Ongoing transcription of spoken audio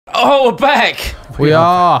Oh, we're back! We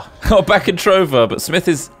are. Oh, back in Trover, but Smith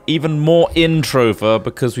is even more in Trover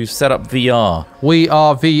because we've set up VR. We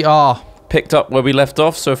are VR. Picked up where we left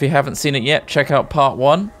off, so if you haven't seen it yet, check out part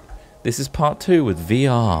 1. This is part 2 with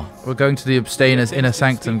VR. We're going to the Abstainer's inner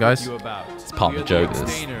sanctum, guys. It's part of the joke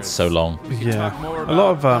that it's so long. Yeah. A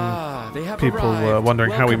lot of people were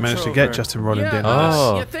wondering how we managed to get Justin Roiland in.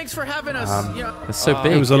 Oh. Yeah, thanks for having us. It's so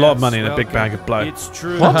big. It was a lot of money in a big bag of blow. It's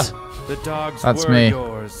true. What? The dogs That's were me.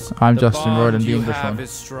 yours. I'm The Justin bond Roiland, the you English have one. is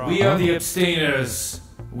strong. We are the abstainers.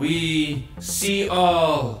 We see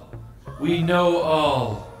all. We know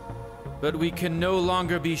all. But we can no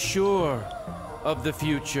longer be sure of the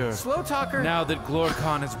future. Slow talker. Now that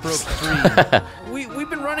Glorcon has broke free. We've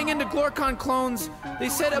been running into Glorcon clones. They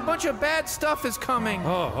said a bunch of bad stuff is coming.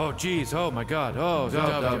 Oh, jeez. Oh, my God. Oh, that's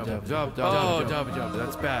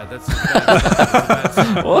bad. That's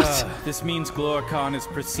bad. What? This means Glorcon is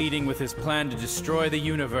proceeding with his plan to destroy the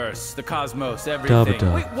universe, the cosmos,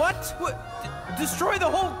 everything. Wait, what? Destroy the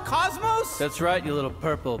whole cosmos? That's right, you little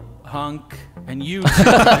purple hunk. And you two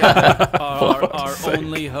are our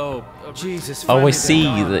only hope. Jesus. Oh, I see.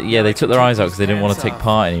 That, yeah, they took their eyes out because they didn't want to take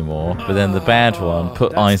part anymore. But then the bad one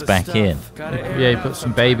put eyes back in. Yeah, he put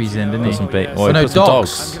some babies in, didn't he? Some he no, put some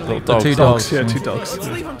dogs. Little The dogs. two dogs. Yeah, 2 dogs. Let's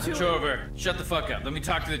leave them too. Trover, shut the fuck up. Let me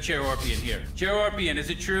talk to the Chair Orpian here. Chair Orpian, is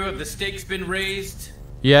it true? Have the stakes been raised?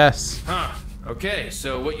 Yes. Huh. Okay,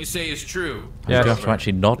 so what you say is true. Yeah. You have to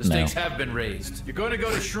actually nod The now. stakes have been raised. You're going to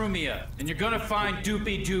go to Shrumia, and you're going to find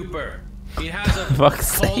Doopy Dooper. He has a Fuck's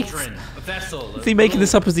sakes. cauldron, a vessel. Is he making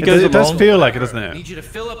this up as he goes It does along? feel like it, doesn't I it? need you to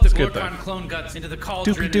fill up the good, Glorcon though. clone guts into the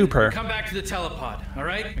cauldron. Doopy dooper. And come back to the telepod, all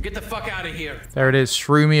right? Now get the fuck out of here. There it is.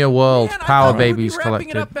 Shrumia World. Man, I Power thought we would be babies wrapping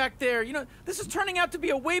collected. it up back there. You know, this is turning out to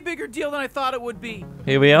be a way bigger deal than I thought it would be.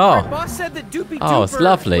 Here we Our are. boss said that Doopy Oh, it's Dooper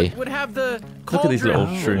lovely. would have the Look at these little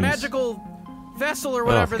cauldron, shrooms. magical vessel or Oh,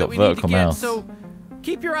 whatever I've that got we need to vertical get. mouse. So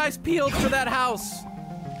keep your eyes peeled for that house.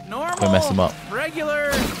 Normal, Don't mess 'em up.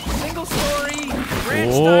 regular, single story,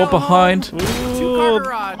 ranch Oh, style behind. home, 2-car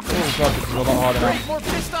garage. Oh god, this is a lot harder now. Great, more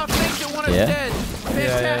pissed off things than one is Yeah. dead.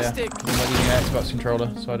 Fantastic. I'm not using an Xbox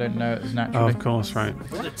controller, so I don't know it as Oh, naturally. of course, right.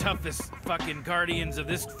 We're the toughest fucking guardians of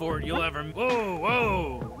this fort you'll ever.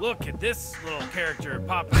 Whoa! Look at this little character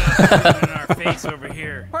popping up in our face over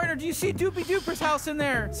here. Partner, do you see Doopy Dooper's house in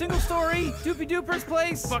there? Single story, Doopy Dooper's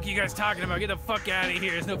place. Fuck you guys talking about? Get the fuck out of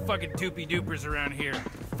here. There's no fucking doopy doopers around here.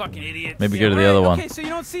 Fucking idiots. Maybe Yeah, go to the right. other one. Okay, so you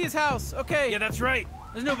don't see his house. Okay. Yeah, that's right.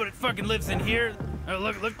 There's nobody that fucking lives in here. Oh,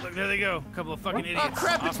 look, there they go. A couple of fucking idiots.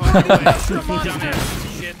 crap, it's Off on their way. Monster Monster.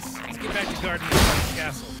 Dumbass shits. Let's get back to guarding this fucking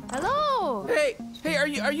castle. Hello. Hey, are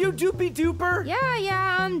you Doopy Dooper?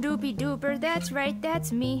 Yeah, I'm Doopy Dooper. That's right,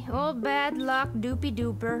 that's me. Oh, bad luck, Doopy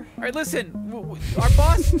Dooper. All right, listen. Our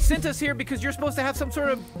boss sent us here because you're supposed to have some sort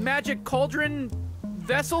of magic cauldron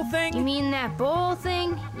vessel thing. You mean that bowl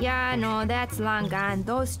thing? Yeah, no, that's long gone.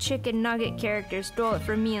 Those chicken nugget characters stole it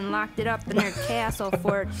from me and locked it up in their castle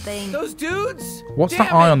fort thing. Those dudes? What's that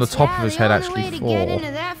Damn eye it. on the top of his head the actually only way to get for?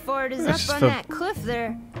 into that fort is It's up on for that cliff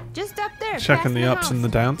there. Just up there. checking past the ups and the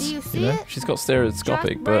house. downs, Do you see you know? it? She's got Just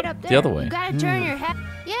stereoscopic, right but up the there. other way. You gotta turn your head.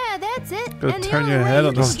 Yeah, that's it. Gotta and the turn only your way head you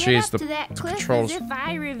on can those- get Jeez, up the to that cliff controls. is if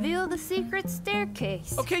I reveal the secret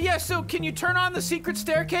staircase. Okay, yeah, so can you turn on the secret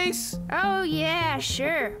staircase? Oh yeah,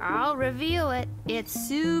 sure. I'll reveal it. It's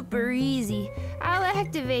super easy. I'll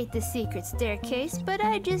activate the secret staircase, but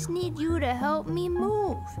I just need you to help me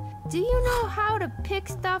move. Do you know how to pick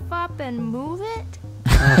stuff up and move it?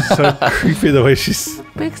 So creepy the way she's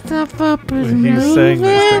Pick stuff up when he's saying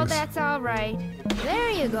those Oh, things. that's all right. There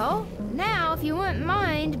you go. Now, if you wouldn't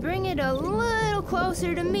mind, bring it a little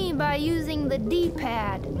closer to me by using the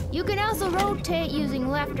D-pad. You can also rotate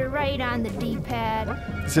using left or right on the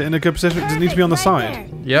D-pad. Is it in a good position? Does it need to be on the Perfect, right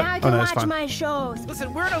side? there. Yep. Now I Oh, can no, it's watch fine. my shows.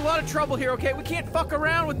 Listen, we're in a lot of trouble here, okay? We can't fuck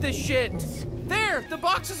around with this shit. There, the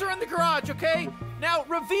boxes are in the garage, okay? Now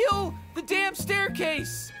reveal the damn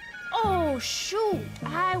staircase. Oh, shoot.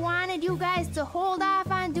 I wanted you guys to hold off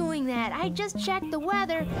on doing that. I just checked the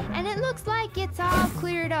weather, and it looks like it's all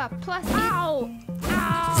cleared up. Plus, ow!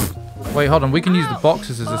 Ow! Wait, hold on. We can use the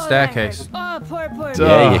boxes as a Oh, that staircase. hurts. Oh, poor.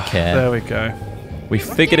 Yeah, you Ah, can. There we go. We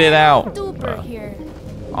figured it out. Duper here.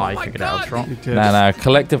 I my figured it out, God. Tron. You did. No,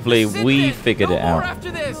 collectively, Sit we there. figured No it more out.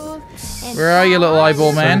 after this. And Where are you, little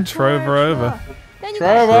eyeball man? Send Trover over. Then you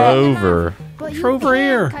Trover. gotta pick them Trover. up, but you Trover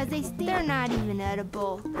here. can't 'cause they're not even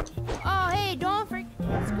edible. Oh, hey, don't freak.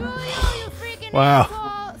 Screw you freaking Wow.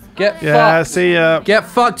 assholes. Get Yeah, fucked. see ya. Get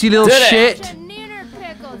fucked, you little Did it. shit. Neener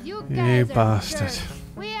pickles. You You guys are bastard. jerks.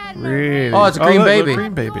 We had no Really? Oh, it's a green look, baby.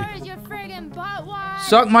 Green baby. Where's your friggin' butt wad?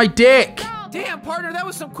 Suck my dick. Damn, partner, that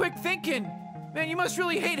was some quick thinking. Man, you must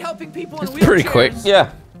really hate helping people in It's pretty quick. wheelchairs. Yeah.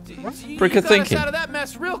 Brick of got us thinking. out of that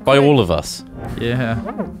mess real quick. By all of us. Yeah.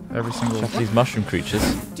 Every single. These mushroom creatures.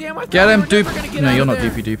 Damn, I thought Get we him, were never dupe. gonna get No, out you're of not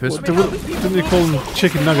there. doopy doopers. Didn't they call them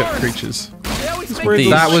chicken nugget creatures? They always make weird. these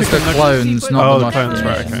That was the chicken clones, nuggets, not Oh, the the mushrooms.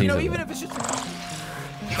 clones, right, okay. You know, even if it's just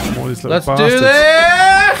All these little Let's do bastards.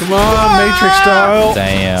 this! Come on, Matrix style.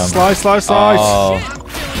 Damn. Slice, slice, slice. Oh, I'm killing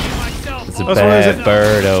myself. it's a That's what is bad it?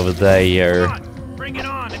 bird over there. Come on, bring it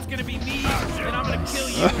on. It's gonna be me, and I'm gonna kill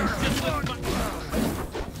you. Just with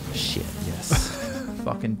my... Shit, yes.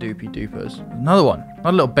 Fucking doopy doopers. Another one.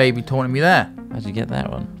 Another little baby taunting me there. How'd you get that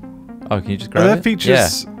one? Oh, can you just Are grab there it?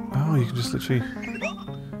 features? Oh, you can just literally.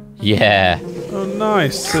 Yeah. Oh,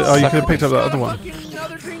 nice. Oh, you could have picked up that other one. fucking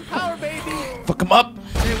another green power, baby. Fuck him up.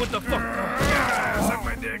 Hey, what the fuck? Suck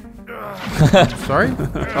my dick. Ugh, Sorry?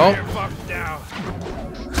 you're Oh, fucked now.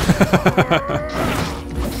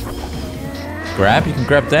 Grab? You can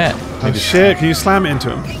grab that. Oh, shit. Can you slam it into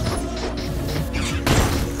him?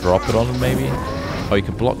 Drop it on him, maybe? Oh, you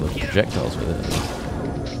can block the projectiles with it.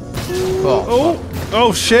 oh.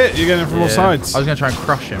 Oh, shit. You're getting it from all Yeah. sides. I was going to try and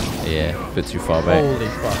crush him. Yeah, a bit too far back. Holy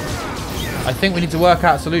fuck. I think we need to work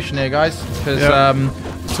out a solution here, guys. Because Yeah.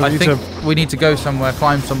 So I we need think to- we need to go somewhere,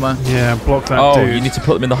 climb somewhere. Yeah, block that Oh, dude. you need to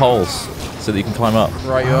put them in the holes so that you can climb up.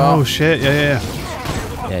 Right, you Oh, are. shit. Yeah.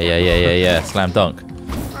 Yeah. Slam dunk.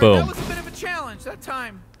 That Boom. was a bit of a challenge that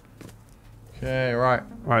time. Okay, right.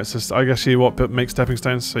 Right, so I guess you make stepping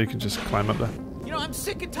stones so you can just climb up there. You know, I'm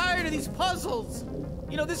sick and tired of these puzzles.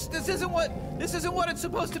 You know, this isn't what it's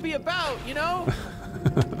supposed to be about. You know.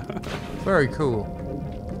 Very cool.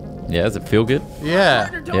 Yeah, does it feel good? Yeah.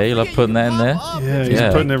 Partner, don't Yeah, you love forget putting that in pop there? up. Yeah, he's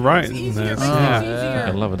Yeah. putting it right It's in easier, there. man. Yeah. It's easier.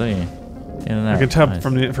 I love it, don't you? In and out. I can tell Nice.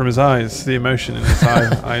 from his eyes, the emotion in his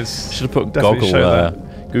eyes. Should have put Definitely show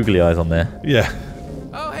googly eyes on there. Yeah.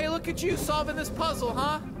 Oh, hey, look at you solving this puzzle,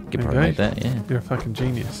 huh? Could probably make that, yeah. You're a fucking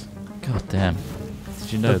genius. God damn.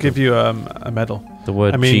 Did you know They'll give you a medal. the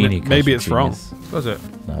word I mean, genie comes maybe from it's wrong. genius? Was it?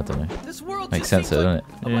 No, I don't know. This world Makes just sense, seems though, like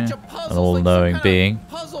doesn't a it? bunch Yeah. of puzzles, An all-knowing like some being. kind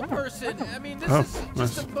of puzzle person. I mean, this Oh, is just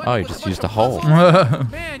nice. a bunch Oh, you with just bunch used of a hole.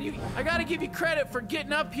 puzzles. Man, I gotta give you credit for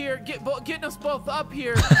getting up here, getting us both up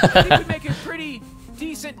here. I think we make a pretty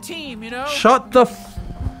decent team, you know. Shut the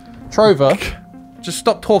Trover. Just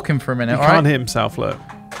stop talking for a minute, He alright? can't hit himself, look.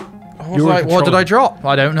 I was You're like, in what did control. I drop?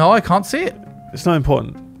 I don't know. I can't see it. It's not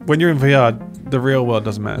important. When you're in VR, the real world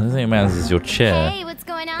doesn't The matter. only thing that matters is your chair. Hey, what's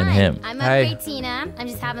going on? And him. I'm Hey. Tina. I'm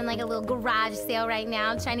just having like a little garage sale right now.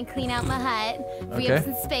 I'm trying to clean out my hut. Free up Okay.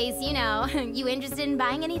 some space, you know. You interested in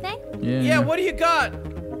buying anything? Yeah, what do you got?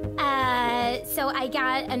 So I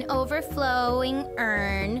got an overflowing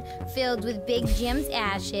urn filled with Big Jim's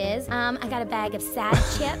ashes. I got a bag of sad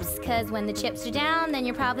chips, because when the chips are down, then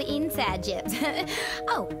you're probably eating sad chips.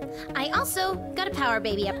 Oh, I also got a Power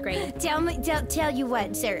Baby upgrade. Tell you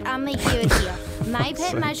what, sir, I'll make you a deal. My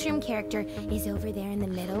pet mushroom character is over there in the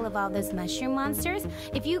middle of all those mushroom monsters.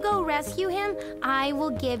 If you go rescue him, I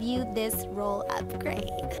will give you this roll upgrade.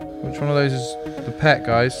 Which one of those is the pet,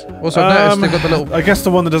 guys? Also, I've noticed they've got the little... I guess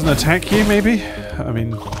the one that doesn't attack you, maybe? I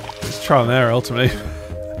mean, it's trial and error, ultimately.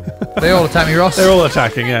 They all attack me, Ross. They're all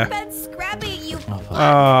attacking, yeah. That's Scrappy, you...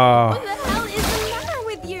 Ah. What the hell is the matter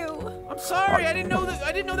with you? I'm sorry, I didn't know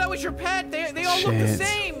that was your pet. They all look the Shit.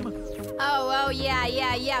 same. Oh,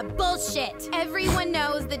 yeah. Bullshit. Everyone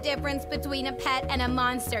knows the difference between a pet and a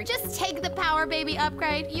monster. Just take the Power Baby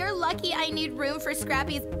upgrade. You're lucky I need room for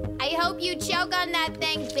Scrappy's. I hope you choke on that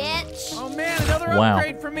thing, bitch. Oh man, another Wow.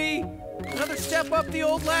 upgrade for me. Another step up the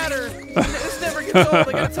old ladder. This never gets old.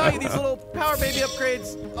 I gotta tell you, these little Power Baby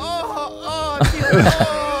upgrades. I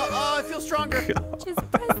feel stronger.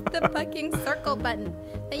 Just press the fucking circle button.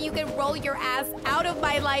 Then you can roll your ass out of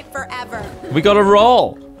my life forever. We gotta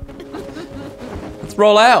roll. Let's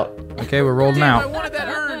roll out. Okay, we're rolling Damn, I out. wanted that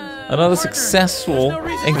urn. Another Partner, successful there's no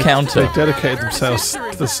reason encounter. They dedicated themselves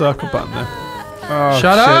to the circle button there. Oh,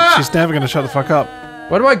 Shut shit. up! She's never going to shut the fuck up.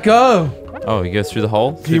 Where do I go? Oh, you go through the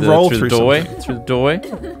hole? You the, roll through through the doorway? something. Through the doorway?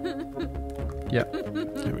 Yeah.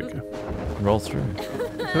 There we go. Roll through. I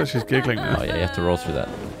feel like she's giggling now. Oh yeah, you have to roll through that.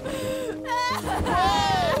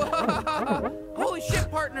 Holy shit,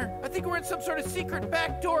 partner. I think we're in some sort of secret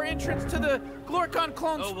backdoor entrance to the Glorcon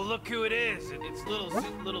clones. Oh, well, look who it is. It's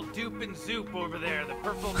little Dupe and Zoop over there, the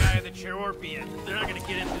purple guy, the Cheorpian. They're not gonna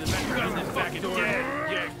get into the back door.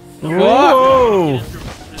 Yeah. Whoa!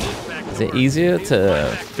 Is it easier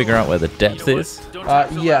to figure out where the depth is?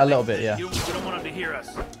 Yeah, a little bit, yeah. You don't want him to hear us.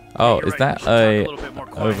 Oh, is that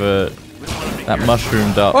over that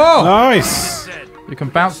mushroomed up? Oh! Nice! You can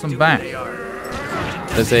bounce them back.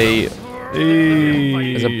 There's a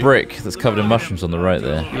Eee. brick that's covered in mushrooms on the right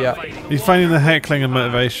there. Yeah. He's finding the heckling and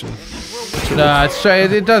motivation. Nah,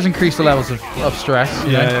 it does increase the levels of stress.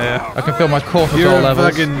 You know? Yeah. I can feel my cortisol You're a levels.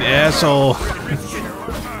 fucking asshole.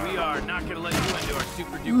 We are not gonna let you into our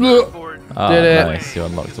super duper board. Oh, Did it. nice. You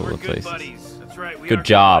unlocked all We're the good places. buddies. That's right. We Good are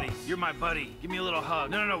job. buddies. You're my buddy. Give me a little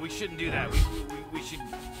hug. No, we shouldn't do that. We should.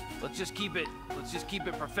 Let's just keep it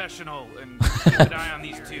professional and keep an eye on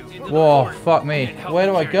these two. Into the Whoa, fort fuck me. and help Where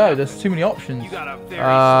do them I carry go? out. There's too many options. You got a very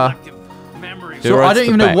selective memory. Do So right I to don't the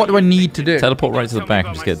even know back. what do I need to do. Teleport right to the back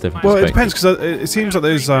and just get a different Well, it perspective. depends because it seems like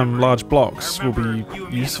those large blocks will be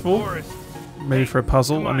useful. Maybe for a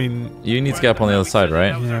puzzle. I mean, You need to get up on the other side,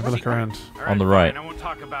 right? yeah, have a look around. On the right. I won't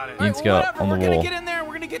talk about it. You need to go up on the We're wall. gonna get in there.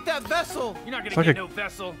 We're gonna get that vessel. You're not gonna like get a- no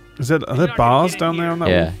vessel. Are there bars down there on that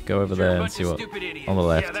Yeah, wall? go over You're a there and bunch see of what. stupid idiots. on the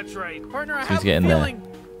left. Yeah, that's right. Partner, I So he's have a getting there. feeling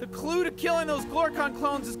the clue to killing those Glorcon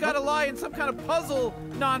clones has got to lie in some kind of puzzle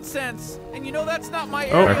nonsense. And you know that's not my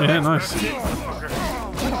Oh, area. yeah, nice.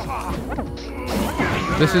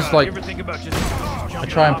 This is like, I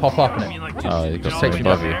try and pop up in it. Oh, you got Just something takes me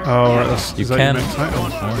above back. you. Oh, right, that's You is that can. your next title?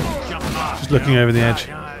 Jumping off. Just looking over the edge.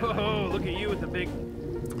 Oh, look at you with the big,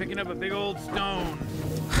 picking up a big old stone.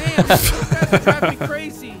 Man, those guys are driving me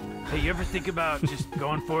crazy. Hey, you ever think about just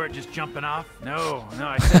going for it, just jumping off? No,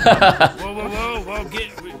 I said whoa,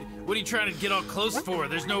 what are you trying to get all close for?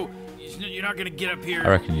 There's no, you're not gonna get up here. I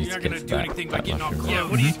reckon you You're need not to gonna get do to anything that by getting all mushroom.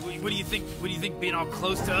 close. Yeah, what do you think being all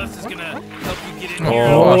close to us is gonna help you get in Oh, here?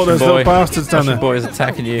 Oh, Mushroom there's boy. little bastards down Mushroom there. boy is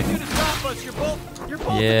attacking you. You to stop us. You're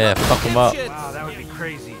both Yeah, fuck 'em up. Wow, that would be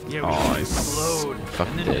crazy. Yeah, we Oh, should explode.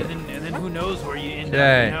 fucking And did. then who knows where you end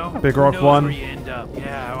Okay. up, you know? Big Who Rock knows 1. where you end up.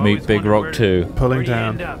 Yeah, I Meet always Big wonder Rock where- 2. Pulling where you down.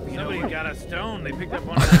 end up. Somebody got a stone. They picked up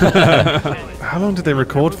one of those. How long did they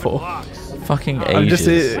record for? blocks. Fucking I'm just-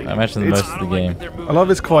 ages. I imagine it's- most of the game. A lot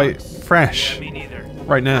of it's quite fresh Me neither.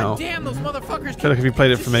 right now. Damn, those motherfuckers. I feel like if you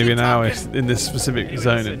played it for maybe an hour in this specific Anyway,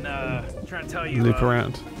 zone, listen, trying to tell you, loop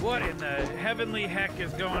around. What in the heavenly heck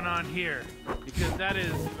is going on here? Because that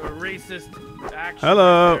is a racist action.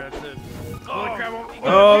 Hello. right there. It's a- holy crap,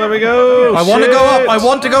 Oh, there we go. I want to go up. I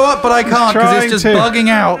want to go up, but I can't because Trying it's just to. bugging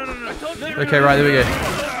out. I told you. Okay, right, there we go.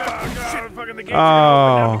 God, fucking the gates Oh.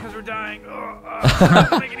 are open now because we're dying.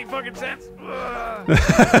 Doesn't make any fucking sense.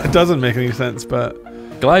 It doesn't make any sense, but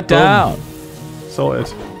Glide down.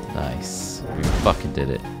 sorted. Nice. We fucking did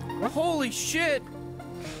it. Holy shit!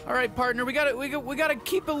 All right, partner, we gotta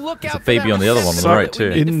keep a lookout. There's a for baby that on the other one on the receptacle right, that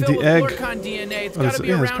we too. need to In fill the with egg. Glorcon DNA. It's Oh, gotta be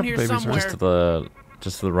there's a around couple here babies around. somewhere.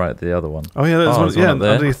 Just to the right of the other one. Oh yeah, there's there's one. Yeah, up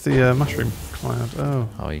there. underneath the mushroom cloud. Oh,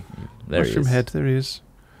 Oh, there he mushroom is. head. There he is.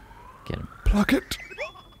 Get him. Pluck it.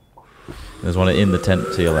 There's one in the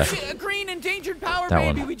tent to your left. A green endangered power That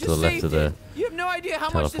baby. one, We to just the left saved of the it. You have no idea how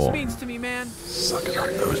much this teleport. means to me, man. Sucking on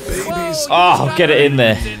those babies. Whoa, Oh, get it in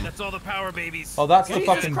there. That's all the power babies. Oh, that's the Jesus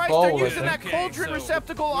fucking Christ, bowl. they're I using think. that cauldron so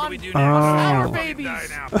receptacle What do on we do Oh. now? power Fucking babies. die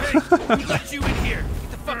now. Hey, we let you in here.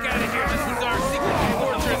 Get the fuck out of here. This is our secret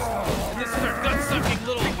fortress. And this is our gut-sucking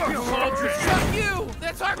little cauldron. Fuck you!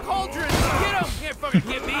 That's our cauldron! Get him! You can't fucking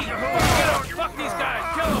get me. Get him. Fuck these guys.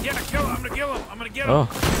 Kill them. Yeah, kill them. I'm gonna kill them. I'm gonna get them. Oh,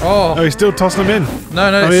 Oh, Oh, he's still tossing them in. no, Oh,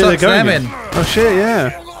 it yeah, they're sucks going them in. in. Oh shit,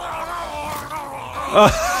 yeah.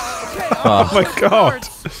 Oh my god.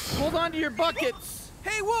 Hold on to your buckets.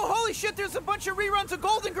 Hey, whoa, holy shit, there's a bunch of reruns of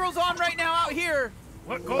Golden Girls on right now out here.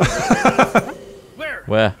 What? Golden Girls? Where?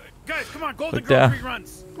 where? Guys, come on. Golden Look Girls down.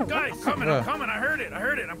 reruns. Guys, coming. I'm coming. I heard it.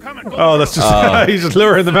 I'm coming. Golden Oh, that's Girls. just he's just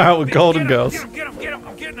luring them out with Golden Girls. Get him.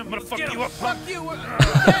 I'm getting him. I'm gonna fuck you up. Fuck you.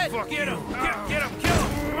 Dead. Fuck, get him. Get him. Kill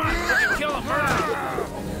him. Come on. Fucking kill him. Murder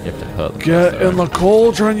him. You have to hurt them. Get first, in the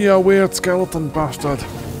cauldron, you weird skeleton bastard.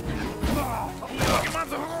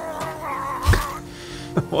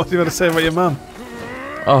 What do you got to say about your mum?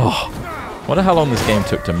 Oh, wonder how long this game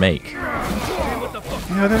took to make.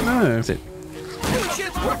 Yeah, I don't know. Is it? Holy shit,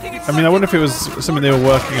 it's working. It's I mean, I wonder if it was something they were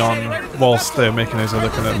working on whilst they were making those other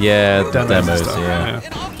kind of Yeah, demos, and demos. stuff. Yeah.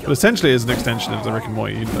 But essentially, it's an extension of the Rick and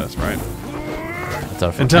Morty universe, right? I don't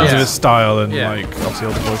In think terms Yeah. of its style and Yeah. like obviously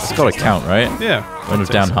all the voices. it's got to count, right? Yeah. When of I'd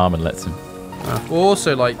say Dan so. Harmon lets him. Oh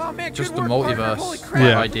Also, like, man, just good the work, partner. Holy multiverse crap,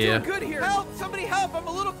 Yeah. I'm idea. doing good here. Help! Somebody help! I'm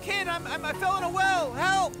a little kid. I fell in a well.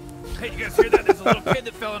 Help! Hey, you guys hear that? There's a little kid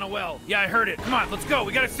that fell in a well. Yeah, I heard it. Come on, let's go.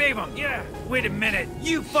 We gotta save him. Yeah. Wait a minute.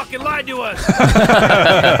 You fucking lied to us.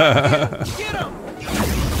 Get him!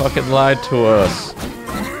 Fucking lied to us.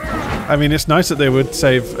 I mean, it's nice that they would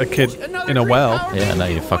save a kid Another in a green well. power Yeah, baby. no,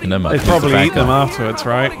 you're fucking them up. They'd Who's the probably bad eat them guy? afterwards,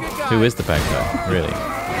 right? Who is the bad guy? Really?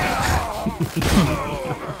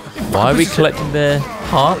 Why are we collecting their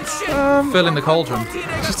hearts? Filling the cauldron.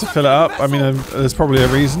 Just to fill it up. I mean, there's probably a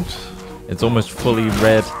reason. It's almost fully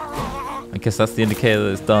red. I guess that's the indicator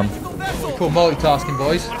that it's done. Cool multitasking,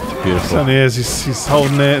 boys. Beautiful. Certainly is. He's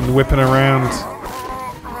holding it and whipping around.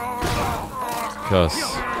 course.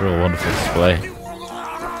 Real wonderful display.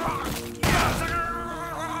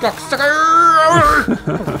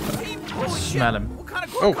 Smell him. What kind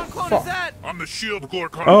of Oh, Glorcon clone fuck. is that? I'm the shield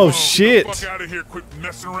Glorcon Oh, clone. shit. Get the fuck out of here. Quit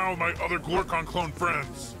messing around with my other Glorcon clone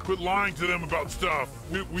friends. Quit lying to them about stuff.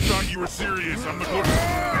 We thought you were serious. I'm the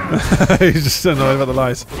Glorcon. He's just annoyed about the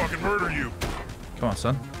lies. I'll fucking murder you. Come on,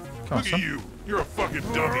 son. Come on, Look at son. you. You're a fucking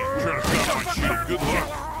dummy. Trying to stop my shield. Good luck.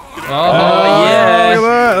 Get Oh, out. Oh, yeah. Look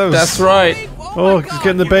at that. That's right. Oh, he's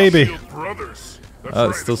getting the baby. Shield brothers. That's Oh, right,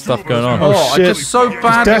 there's still the two stuff of going us on. have Oh, Oh, I shit. just so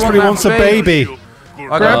badly desperately want wants that a baby. Shield I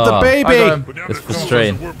Glorcon. Grab the Oh, I baby. got him. But now It's the two of us,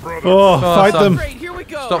 frustrating. we're brothers. Oh, fight son. them. Great, here we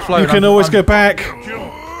go. Stop floating. You can I'm- always I'm- go back. Kill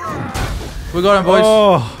him. We got him, boys.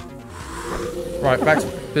 Oh, Right, back to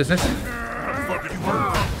business. Fucking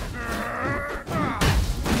murder.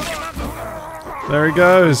 there he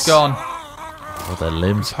goes. Gone. Oh, their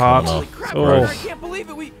limbs Hot. coming off. Crap, Oh. I can't believe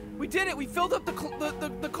it. We did it. We filled up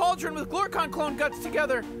the cauldron with Glorcon clone guts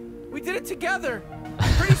together. We did it together.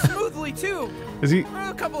 Pretty smoothly, too. Is he?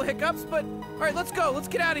 A couple of hiccups, but all right, let's go. Let's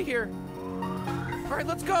get out of here. All right,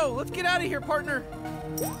 let's go. Let's get out of here, partner.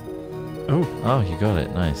 Oh, Oh, you got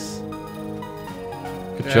it. Nice.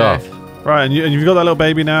 Good Okay. job. right. And you've got that little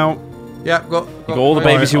baby now. Yeah, got all the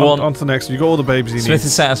babies you Right, want. On to the next. You got all the babies you Smith need.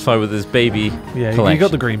 is satisfied with his baby Yeah, you collection.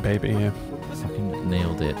 got the green baby. Yeah. Fucking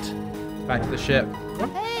nailed it. back to the ship.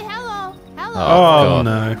 Hey, hello. Hello. Oh, Oh God.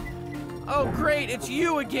 no. Oh, great. It's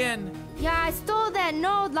you again. Yeah, I stole that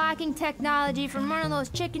node locking technology from one of those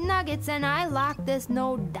chicken nuggets and I locked this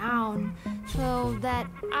node down so that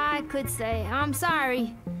I could say, I'm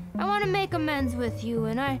sorry. I want to make amends with you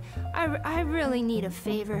and I really need a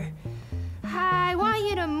favor. I want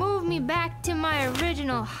you to move me back to my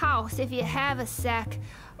original house if you have a sec.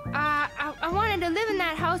 I wanted to live in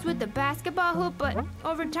that house with the basketball hoop, but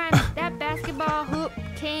over time that basketball hoop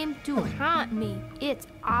came to haunt me. It's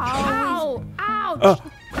always... Ouch!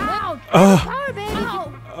 Ouch! Power baby!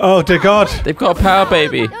 Ow. Oh dear God. They've got a power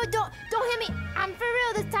baby. No, don't hit me. I'm for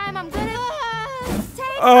real this time. I'm gonna take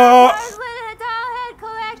Oh. my porcelain doll head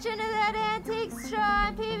collection of that antique straw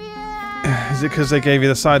and PBS. Is it because they gave you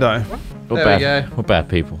the side eye? We're There we bad. go. We're bad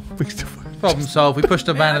people. Problem solved. We pushed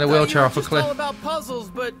a man in a I thought you wheelchair were off a just cliff. all about puzzles,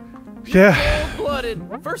 but Yeah. cold-blooded.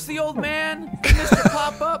 First the old man, then Mr.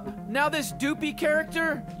 Pop-Up, now this doopy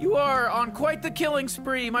character. You are on quite the killing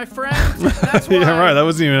spree, my friend. That's why, Yeah, right. That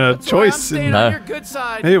wasn't even a that's why I'm choice. staying No. on your good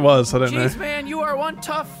side. It was. I don't know. Jeez, man, you are one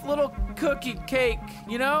tough little cookie cake,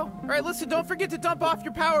 you know? All right, listen, don't forget to dump off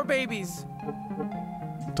your power babies.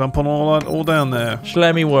 Dump on all down there.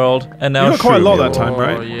 Schlemmy world, and now You got quite a lot Shroomy that time, Oh,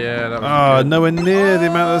 right? yeah, that was Ah, good. nowhere near the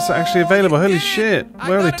amount that's actually available. We Holy did it. shit. I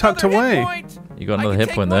Where are they got tucked another hit away? point. You got I another can hit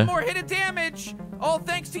take point one there. more hit of damage, all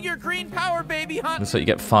thanks to your green power baby hunt. Looks like you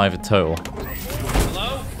get 5 in total.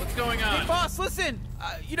 Hello? What's going on? Hey, boss, listen.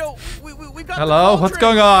 You know, we've got. Hello? The What's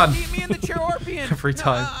cauldron. going on? Me and the Cherorpian. Every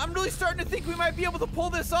time. I'm really starting to think we might be able to pull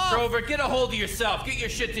this off. Trover, get a hold of yourself. Get your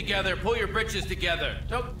shit together. Pull your britches together.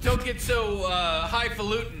 Don't get so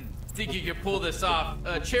highfalutin. Think you can pull this off?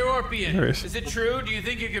 Cherorpian, There is. is it true? Do you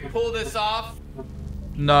think you can pull this off?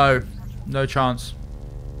 No. No chance.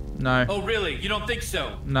 No. Oh, really? You don't think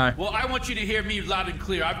so? No. Well, I want you to hear me loud and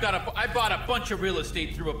clear. I bought a bunch of real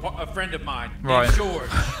estate through a friend of mine Right. named George,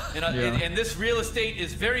 and, Yeah. and this real estate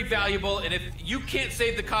is very valuable. And if you can't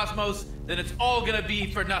save the cosmos, then it's all gonna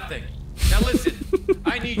be for nothing. Now listen,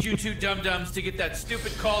 I need you two dum-dums to get that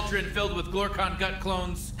stupid cauldron filled with Glorcon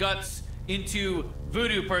guts into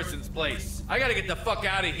Voodoo Person's place. I gotta get the fuck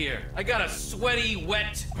out of here. I got a sweaty,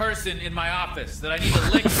 wet person in my office that I need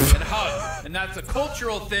to lick and hug, and that's a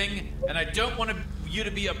cultural thing, and I don't want you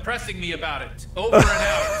to be oppressing me about it. Over and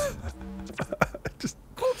out.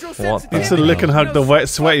 Cultural What? sensitivity. Needs to lick and hug You the know, wet,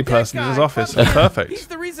 sweaty fuck that person in his guy. office. Fuck That's him. perfect. He's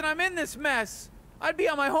the reason I'm in this mess. I'd be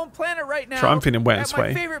on my home planet right now. Triumphing in wet and at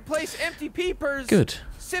sweaty. my favorite place, Empty Peepers. Good.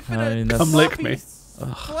 Sipping I a mean, that's- Come lick me.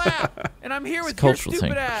 Flap, and I'm here It's with a your cultural stupid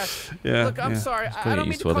thing. ass. Yeah, Look, I'm yeah. sorry. gotta I get don't mean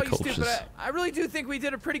used to to call other you stupid. cultures. I really do think we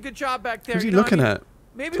did a pretty good job back there. Who's he you know looking what I mean? at?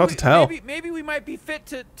 Maybe It's hard we, to tell. Maybe we might be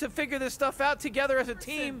fit to figure this stuff out together as a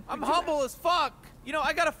team. I'm humble as fuck. You know,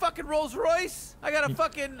 I got a fucking Rolls Royce. I got a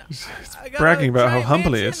fucking. I got bragging a about how giant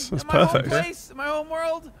humble he mansion is. That's in my home perfect. place, in my home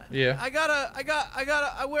world. Yeah.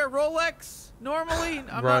 I wear Rolex normally.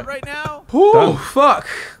 I'm Right. not right now. Oh, fuck.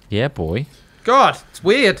 Yeah, boy. God, it's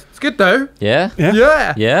weird. It's good though. Yeah? Yeah.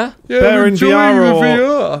 Yeah. Yeah? Better I'm in enjoying VR the or-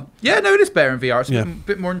 VR. Yeah, no, it is better in VR. It's Yeah. a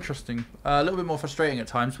bit more interesting. A little bit more frustrating at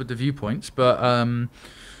times with the viewpoints, but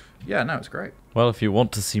yeah, no, it's great. Well, if you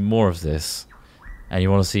want to see more of this, and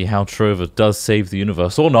you want to see how Trover does save the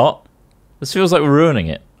universe or not, this feels like we're ruining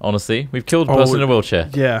it, honestly. We've killed a Oh, person in a wheelchair.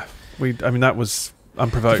 Yeah. I mean, that was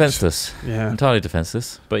unprovoked. Defenseless. Yeah. Entirely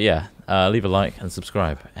defenseless. But yeah, leave a like and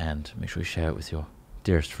subscribe, and make sure you share it with your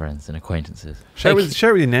dearest friends and acquaintances. Share it with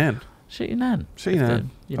your nan. Share your nan. Share your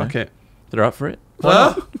nan. You know, Okay. they're up for it.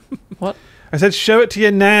 What? I said show it to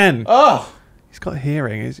your nan. Oh! He's got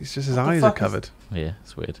hearing. He's just his eyes are covered. Yeah,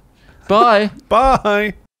 it's weird. Bye.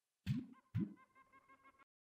 Bye.